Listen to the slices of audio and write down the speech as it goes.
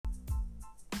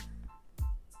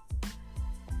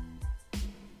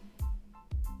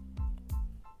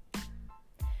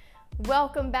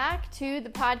Welcome back to the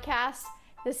podcast.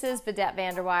 This is Vedette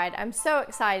Vanderweide. I'm so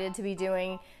excited to be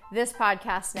doing this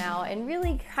podcast now and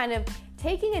really kind of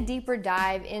taking a deeper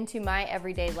dive into my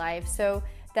everyday life so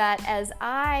that as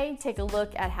I take a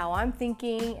look at how I'm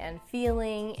thinking and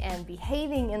feeling and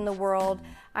behaving in the world,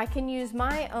 I can use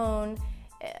my own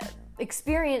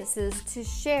experiences to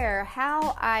share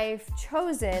how I've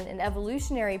chosen an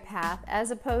evolutionary path as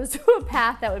opposed to a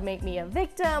path that would make me a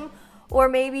victim or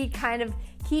maybe kind of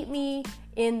keep me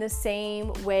in the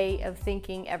same way of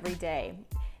thinking every day.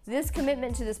 This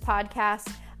commitment to this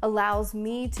podcast allows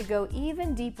me to go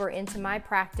even deeper into my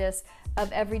practice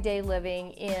of everyday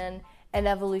living in an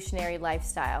evolutionary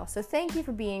lifestyle. So thank you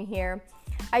for being here.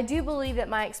 I do believe that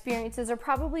my experiences are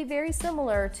probably very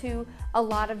similar to a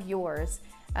lot of yours.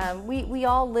 We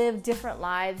all live different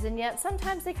lives, and yet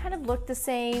sometimes they kind of look the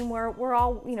same. We're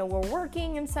all, we're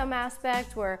working in some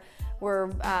aspect.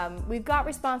 We've got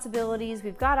responsibilities,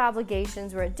 we've got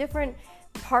obligations. We're at different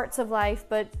parts of life,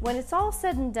 but when it's all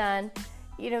said and done,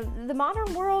 the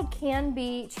modern world can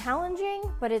be challenging,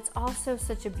 but it's also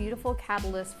such a beautiful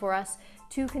catalyst for us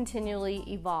to continually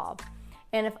evolve.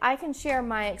 And if I can share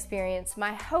my experience,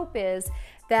 my hope is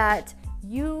that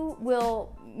you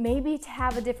will maybe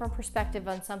have a different perspective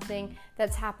on something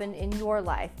that's happened in your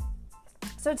life.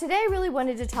 So today I really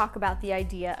wanted to talk about the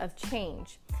idea of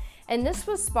change. And this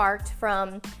was sparked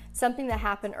from something that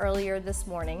happened earlier this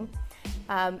morning.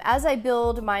 As I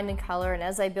build Mind in Color and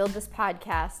as I build this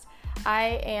podcast,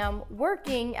 I am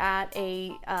working at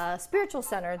a spiritual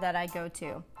center that I go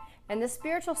to. And this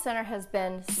spiritual center has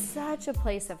been such a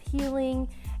place of healing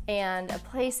and a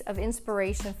place of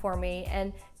inspiration for me.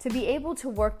 And to be able to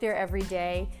work there every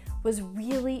day was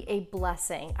really a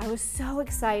blessing. I was so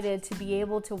excited to be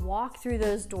able to walk through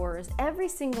those doors every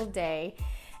single day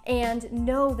and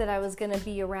know that I was going to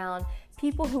be around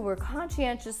people who were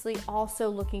conscientiously also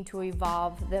looking to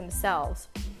evolve themselves.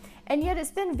 And yet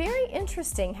it's been very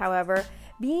interesting, however,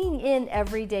 being in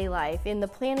everyday life, in the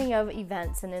planning of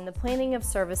events and in the planning of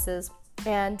services,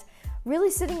 and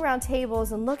really sitting around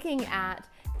tables and looking at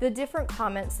the different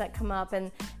comments that come up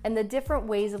and the different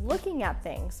ways of looking at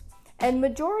things. And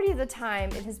majority of the time,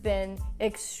 it has been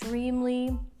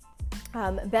extremely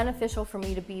beneficial for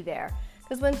me to be there.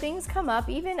 Because when things come up,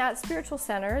 even at spiritual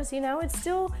centers, it's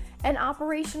still an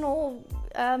operational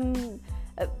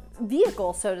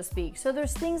vehicle, so to speak. So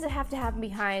there's things that have to happen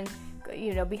behind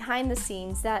the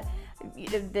scenes that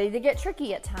they get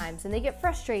tricky at times and they get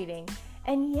frustrating.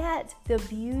 And yet the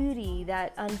beauty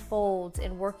that unfolds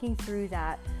in working through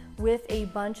that with a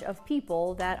bunch of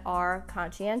people that are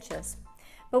conscientious.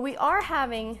 But we are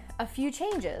having a few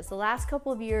changes. The last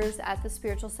couple of years at the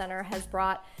Spiritual Center has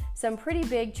brought some pretty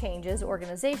big changes,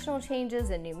 organizational changes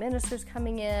and new ministers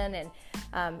coming in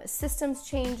and systems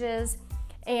changes.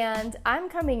 And I'm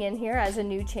coming in here as a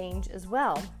new change as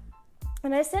well.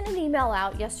 And I sent an email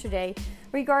out yesterday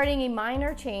regarding a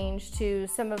minor change to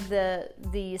some of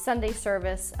the Sunday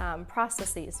service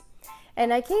processes.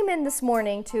 And I came in this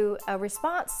morning to a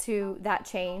response to that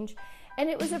change, and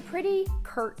it was a pretty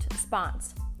curt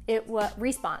response.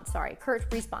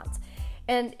 Curt response.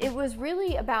 And it was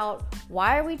really about,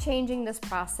 why are we changing this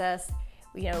process?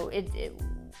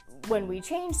 When we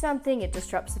change something, it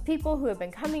disrupts the people who have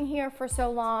been coming here for so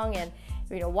long, and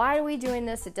why are we doing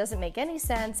this? It doesn't make any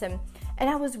sense. And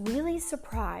I was really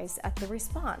surprised at the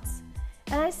response.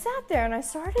 And I sat there and I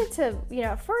started to,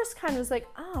 at first kind of was like,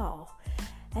 oh.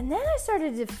 And then I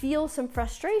started to feel some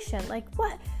frustration, like,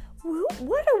 what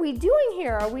are we doing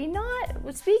here? Are we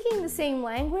not speaking the same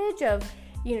language of,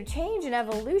 change and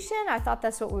evolution? I thought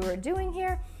that's what we were doing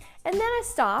here. And then I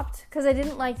stopped because I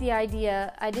didn't like the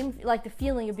idea. I didn't like the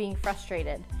feeling of being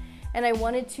frustrated. And I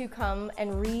wanted to come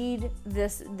and read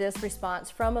this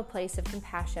response from a place of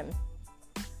compassion.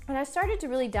 And I started to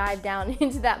really dive down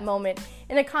into that moment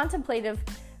in a contemplative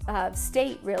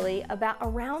state, really,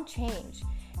 around change.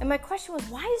 And my question was,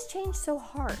 why is change so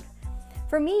hard?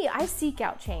 For me, I seek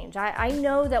out change. I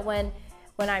know that when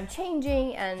I'm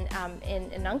changing and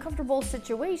in an uncomfortable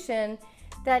situation,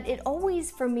 that it always,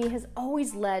 for me, has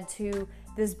always led to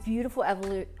this beautiful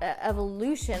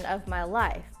evolution of my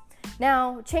life.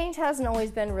 Now, change hasn't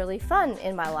always been really fun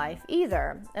in my life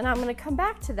either, and I'm going to come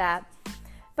back to that.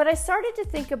 But I started to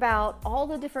think about all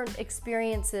the different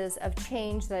experiences of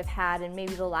change that I've had in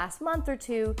maybe the last month or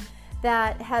two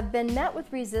that have been met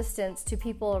with resistance to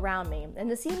people around me. And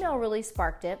this email really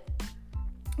sparked it.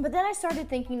 But then I started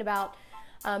thinking about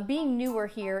being newer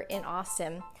here in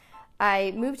Austin.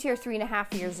 I moved here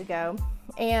 3.5 years ago,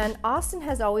 and Austin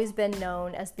has always been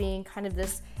known as being kind of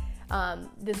this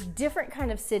this different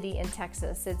kind of city in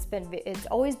Texas. It's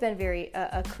always been very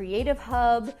a creative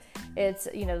hub. It's,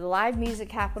 the live music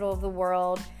capital of the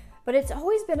world, but it's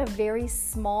always been a very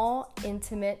small,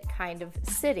 intimate kind of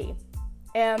city.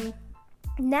 And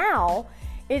now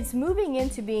it's moving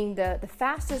into being the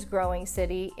fastest growing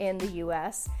city in the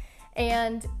US,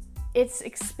 and it's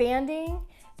expanding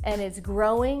and it's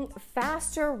growing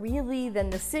faster really than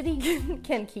the city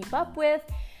can keep up with.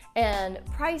 And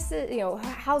prices,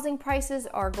 housing prices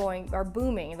are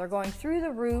booming. They're going through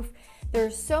the roof.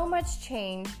 There's so much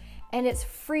change, and it's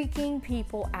freaking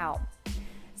people out.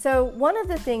 So one of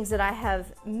the things that I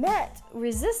have met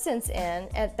resistance in,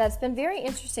 and that's been very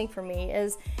interesting for me,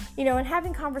 is, in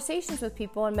having conversations with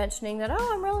people and mentioning that,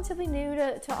 I'm relatively new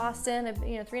to Austin.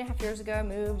 3.5 years ago I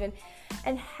moved,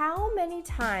 and how many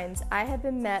times I have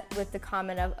been met with the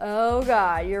comment of, oh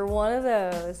God, you're one of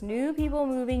those new people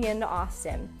moving into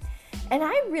Austin. And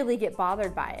I really get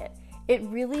bothered by it. It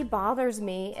really bothers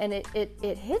me, and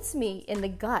it hits me in the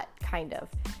gut, kind of.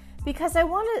 Because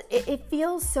it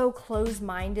feels so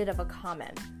close-minded of a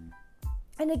comment.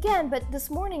 And again, but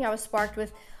this morning I was sparked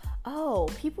with,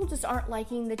 people just aren't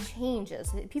liking the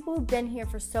changes. People who've been here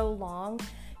for so long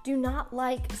do not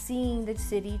like seeing the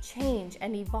city change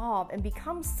and evolve and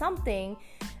become something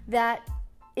that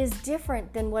is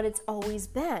different than what it's always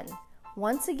been.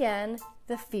 Once again,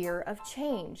 the fear of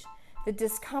change. The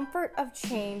discomfort of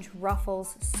change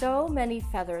ruffles so many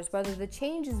feathers, whether the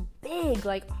change is big,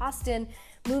 like Austin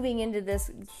moving into this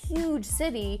huge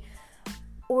city,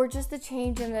 or just a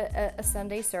change in a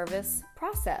Sunday service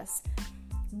process.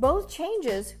 Both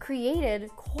changes created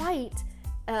quite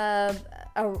an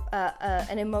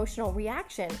emotional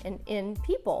reaction in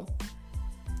people.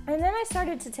 And then I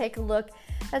started to take a look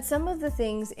at some of the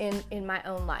things in my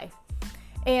own life.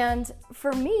 And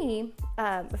for me,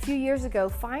 a few years ago,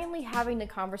 finally having the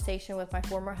conversation with my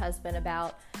former husband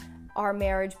about our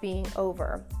marriage being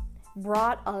over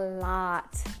brought a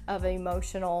lot of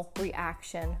emotional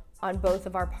reaction on both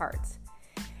of our parts.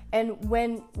 And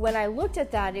when I looked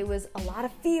at that, it was a lot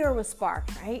of fear was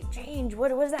sparked, right? Change, what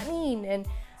does that mean? And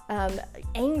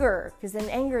anger, because then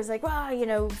anger is like,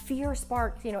 fear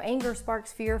sparks, anger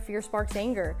sparks fear, fear sparks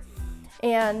anger.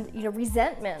 And,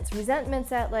 resentments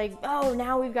that like,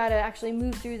 now we've got to actually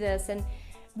move through this. And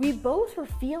we both were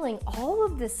feeling all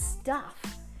of this stuff.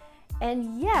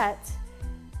 And yet,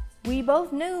 we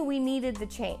both knew we needed the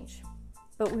change.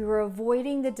 But we were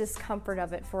avoiding the discomfort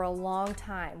of it for a long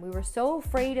time. We were so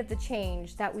afraid of the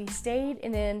change that we stayed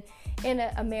in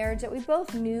a marriage that we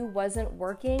both knew wasn't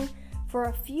working for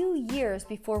a few years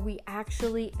before we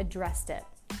actually addressed it.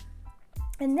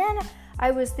 And then I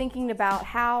was thinking about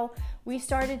how we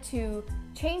started to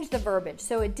change the verbiage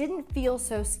so it didn't feel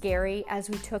so scary as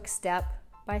we took step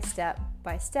by step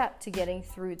by step to getting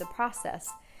through the process.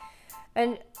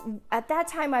 And at that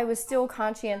time, I was still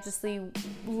conscientiously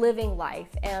living life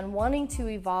and wanting to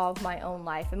evolve my own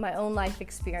life and my own life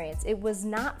experience. It was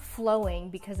not flowing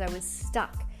because I was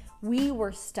stuck. We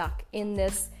were stuck in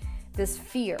this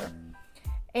fear.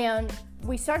 And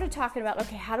we started talking about,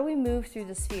 okay, how do we move through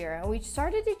this fear? And we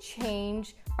started to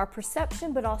change our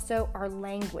perception, but also our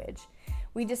language.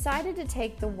 We decided to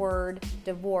take the word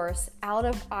divorce out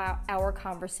of our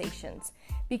conversations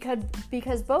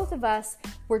because both of us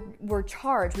were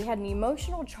charged. We had an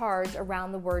emotional charge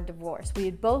around the word divorce. We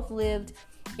had both lived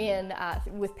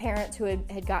with parents who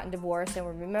had gotten divorced, and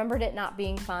we remembered it not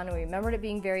being fun, and we remembered it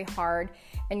being very hard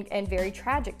and very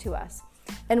tragic to us.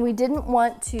 And we didn't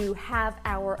want to have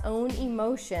our own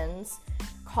emotions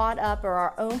caught up, or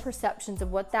our own perceptions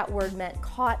of what that word meant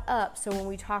caught up, so when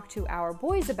we talked to our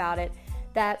boys about it,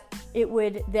 that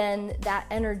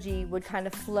energy would kind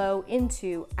of flow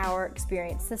into our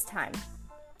experience this time.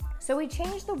 So we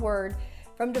changed the word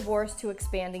from divorce to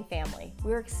expanding family.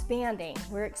 We're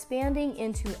expanding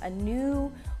into a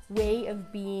new way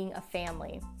of being a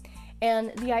family.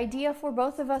 And the idea for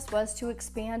both of us was to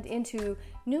expand into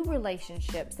new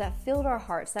relationships that filled our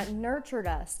hearts, that nurtured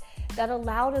us, that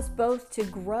allowed us both to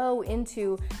grow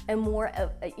into a more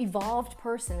evolved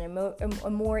person, a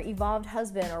more evolved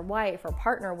husband or wife or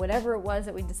partner, whatever it was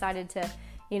that we decided to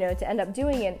end up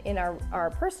doing in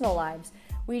our personal lives.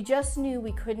 We just knew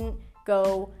we couldn't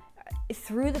go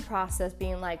through the process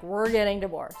being like, we're getting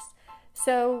divorced.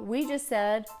 So we just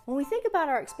said, when we think about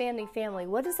our expanding family,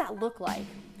 what does that look like?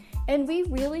 And we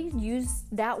really use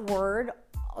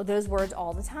those words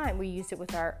all the time. We used it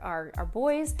with our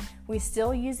boys. We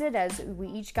still use it as we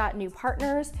each got new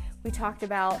partners. We talked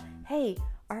about, hey,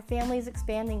 our family is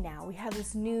expanding now. We have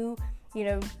this new,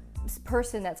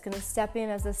 person that's going to step in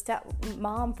as a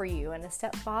stepmom for you and a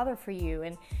stepfather for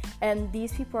you. And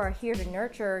these people are here to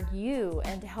nurture you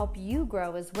and to help you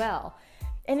grow as well.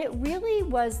 And it really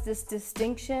was this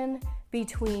distinction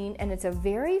between, and it's a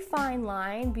very fine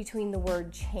line between the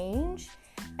word change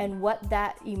and what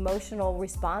that emotional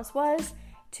response was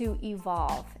to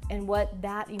evolve and what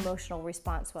that emotional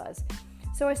response was.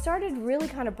 So I started really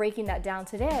kind of breaking that down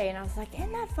today, and I was like,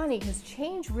 isn't that funny? Because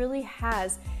change really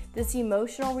has this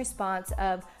emotional response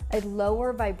of a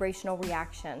lower vibrational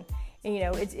reaction. And,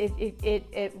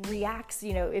 it reacts,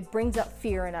 it brings up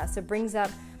fear in us. It brings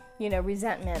up,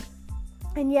 resentment.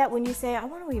 And yet when you say, I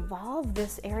want to evolve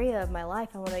this area of my life,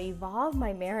 I want to evolve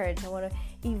my marriage, I want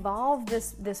to evolve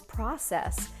this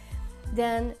process,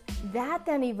 then that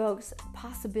then evokes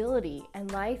possibility and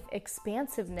life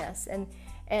expansiveness and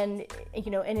an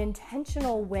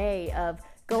intentional way of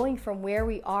going from where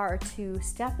we are to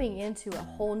stepping into a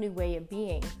whole new way of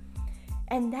being.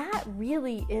 And that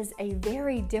really is a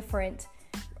very different,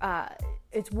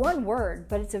 it's one word,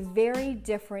 but it's a very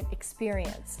different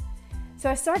experience. So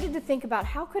I started to think about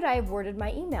how could I have worded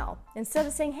my email. Instead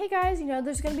of saying, hey guys,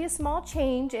 there's going to be a small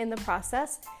change in the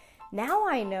process. Now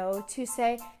I know to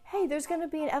say, hey, there's going to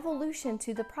be an evolution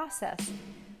to the process.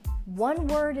 One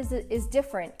word is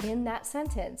different in that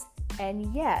sentence,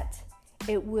 and yet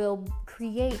it will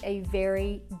create a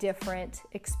very different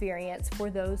experience for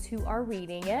those who are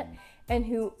reading it and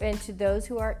to those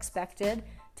who are expected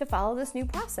to follow this new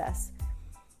process.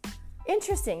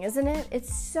 Interesting, isn't it?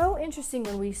 It's so interesting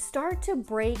when we start to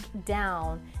break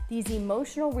down these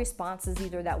emotional responses,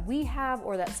 either that we have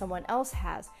or that someone else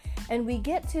has, and we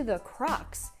get to the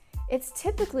crux. It's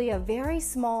typically a very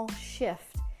small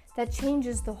shift that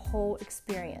changes the whole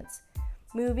experience.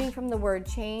 Moving from the word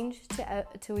change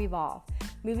to evolve.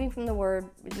 Moving from the word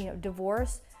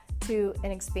divorce to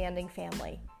an expanding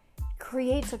family.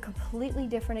 Creates a completely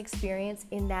different experience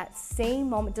in that same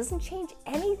moment. Doesn't change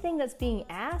anything that's being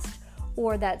asked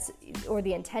or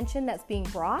the intention that's being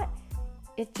brought.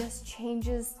 It just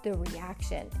changes the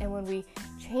reaction. And when we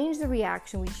change the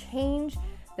reaction, we change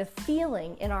the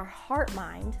feeling in our heart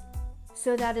mind,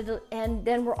 so that and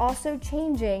then we're also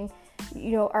changing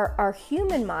our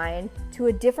human mind to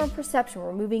a different perception.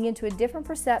 We're moving into a different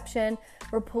perception.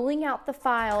 We're pulling out the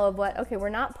file of we're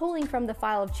not pulling from the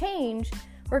file of change.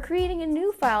 We're creating a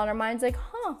new file, and our mind's like,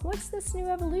 what's this new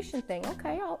evolution thing?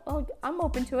 Okay, I'm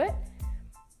open to it.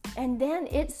 And then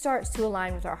it starts to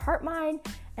align with our heart mind,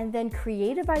 and then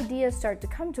creative ideas start to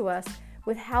come to us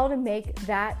with how to make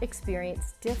that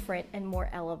experience different and more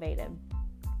elevated.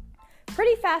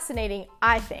 Pretty fascinating,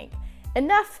 I think.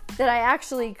 Enough that I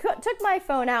actually took my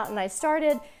phone out and I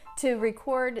started to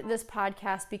record this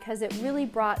podcast because it really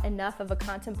brought enough of a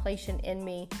contemplation in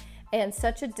me and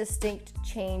such a distinct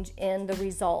change in the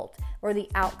result or the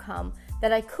outcome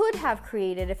that I could have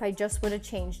created if I just would have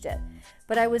changed it.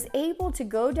 But I was able to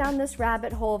go down this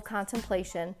rabbit hole of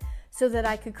contemplation so that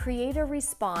I could create a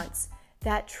response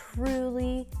that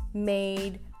truly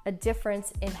made a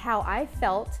difference in how I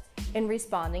felt in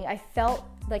responding. I felt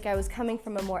like I was coming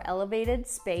from a more elevated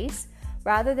space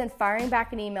rather than firing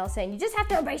back an email saying, you just have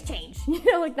to embrace change.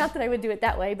 Not that I would do it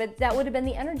that way, but that would have been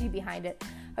the energy behind it.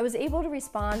 I was able to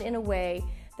respond in a way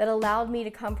that allowed me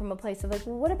to come from a place of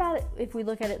what about it if we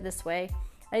look at it this way?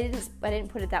 I didn't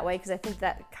put it that way because I think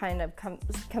that kind of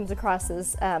comes across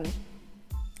as a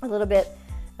little bit,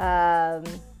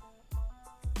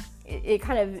 it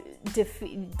kind of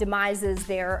demises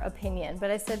their opinion.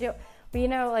 But I said,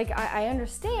 I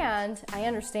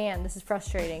understand this is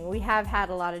frustrating. We have had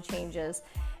a lot of changes,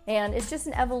 and it's just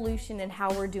an evolution in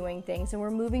how we're doing things, and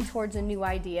we're moving towards a new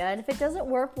idea. And if it doesn't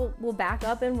work, we'll back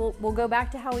up and we'll go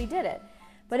back to how we did it.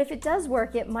 But if it does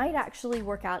work, it might actually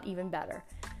work out even better.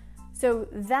 So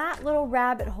that little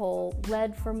rabbit hole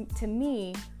led to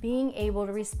me being able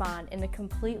to respond in a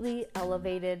completely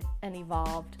elevated and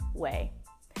evolved way.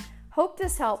 Hope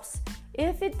this helps.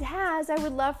 If it has, I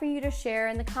would love for you to share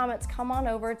in the comments. Come on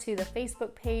over to the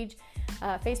Facebook page,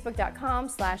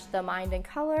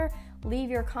 facebook.com/themindandcolor. Leave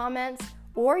your comments,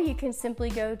 or you can simply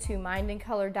go to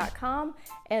mindandcolor.com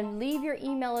and leave your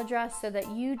email address so that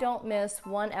you don't miss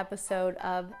one episode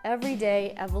of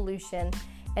Everyday Evolution.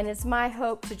 And it's my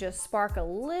hope to just spark a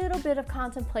little bit of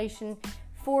contemplation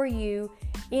for you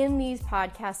in these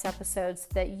podcast episodes, so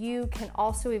that you can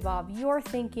also evolve your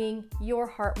thinking, your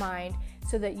heart mind,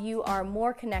 so that you are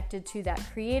more connected to that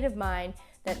creative mind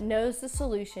that knows the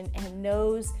solution and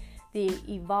knows the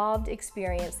evolved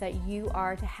experience that you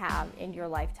are to have in your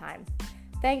lifetime.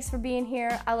 Thanks for being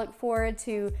here. I look forward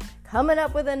to coming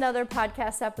up with another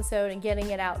podcast episode and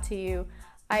getting it out to you.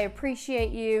 I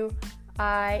appreciate you.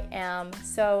 I am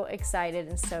so excited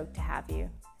and stoked to have you.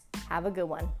 Have a good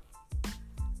one.